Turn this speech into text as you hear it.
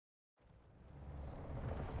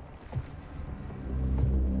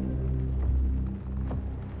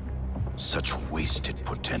Such wasted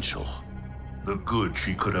potential. The good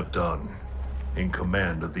she could have done, in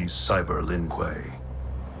command of these cyber Lin Kuei.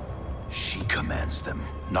 She commands them,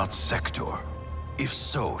 not Sector. If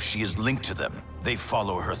so, she is linked to them. They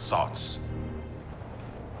follow her thoughts.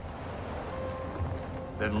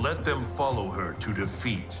 Then let them follow her to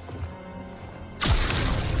defeat.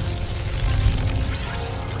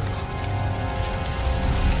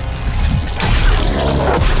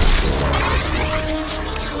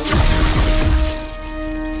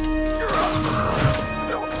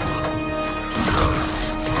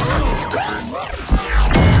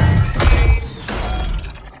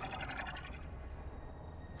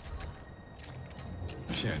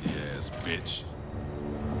 Candy ass bitch.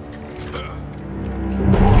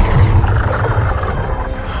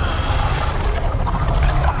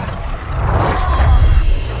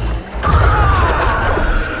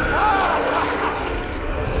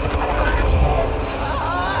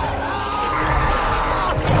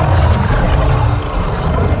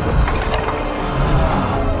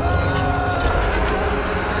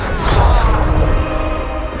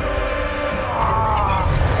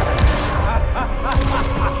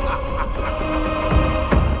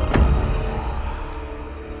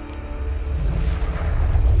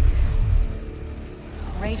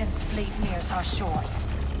 Raiden's fleet nears our shores.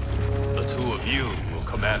 The two of you will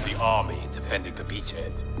command the army defending the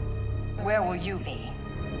beachhead. Where will you be?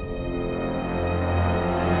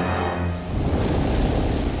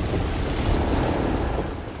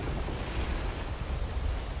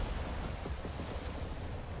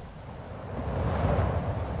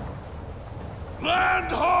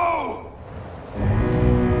 Land ho!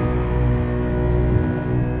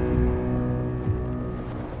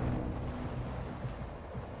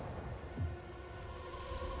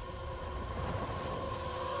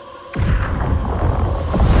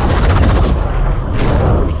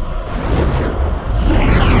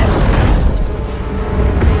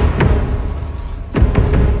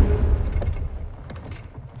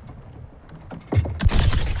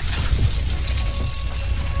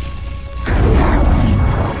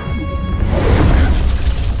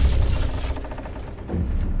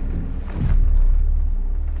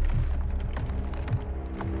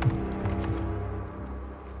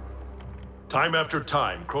 Time after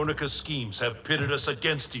time, Kronika's schemes have pitted us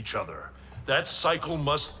against each other. That cycle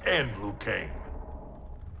must end, Liu Kang.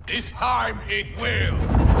 This time it will!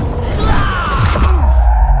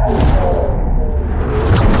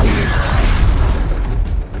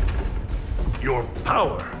 Your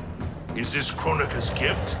power. Is this Kronika's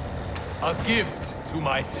gift? A gift to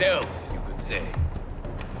myself, you could say.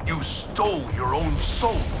 You stole your own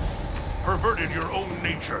soul. Perverted your own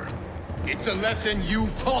nature. It's a lesson you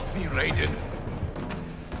taught me, Raiden.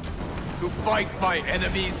 To fight my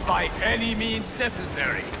enemies by any means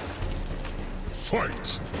necessary.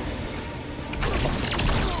 Fight!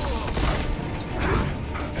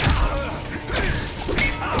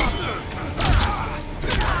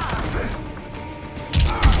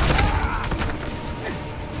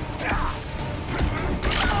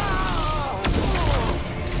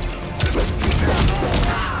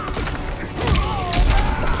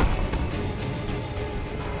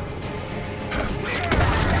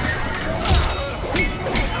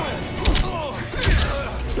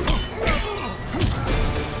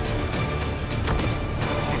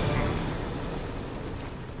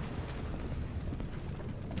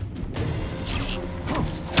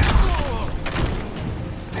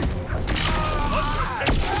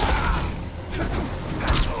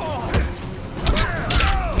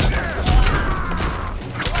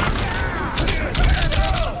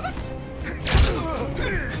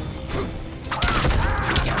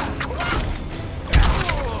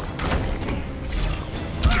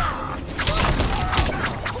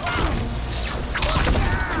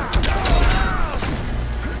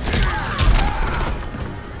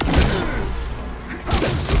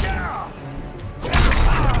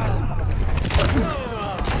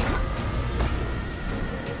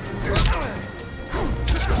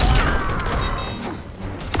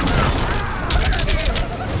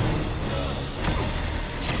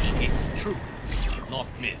 Not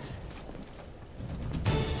myth.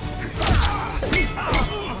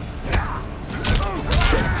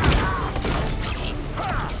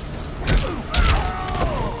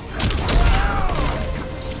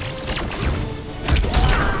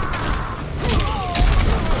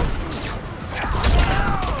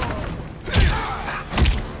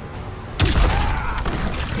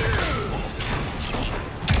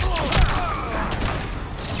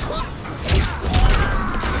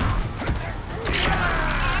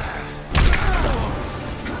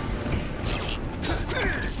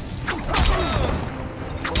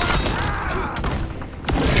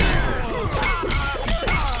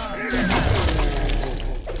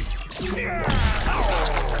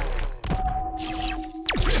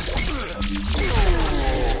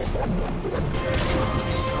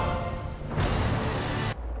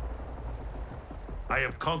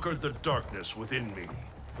 conquered the darkness within me.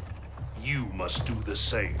 You must do the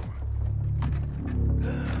same.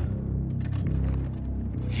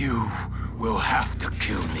 You will have to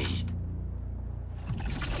kill me.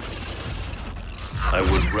 I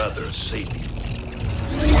would rather save you.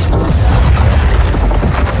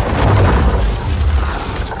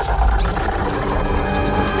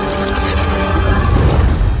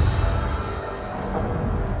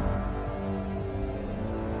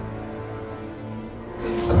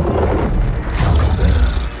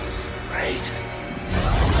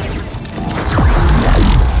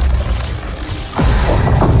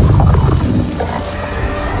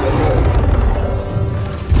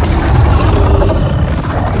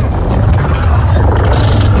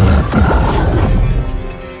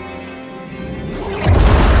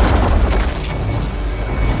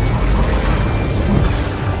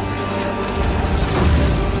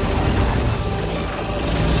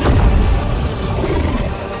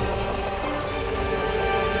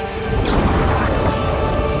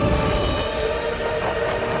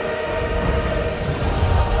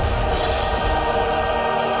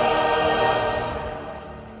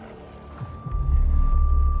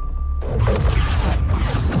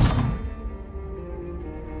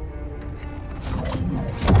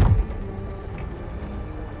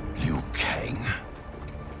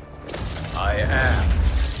 I am.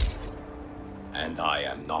 And I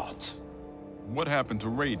am not. What happened to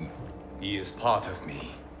Raiden? He is part of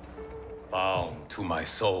me, bound to my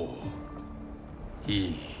soul.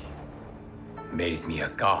 He made me a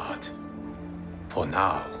god. For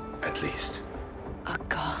now, at least. A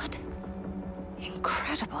god?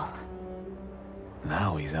 Incredible.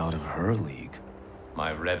 Now he's out of her league.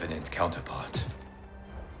 My revenant counterpart.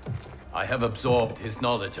 I have absorbed his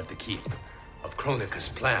knowledge of the Keep, of Kronika's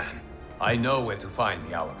plan. I know where to find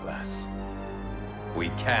the Hourglass. We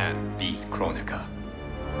can beat Kronika.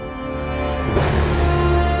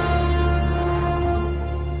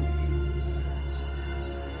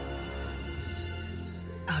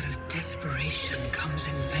 Out of desperation comes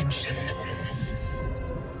invention.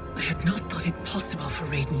 I had not thought it possible for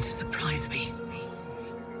Raiden to surprise me.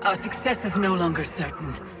 Our success is no longer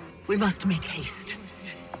certain. We must make haste.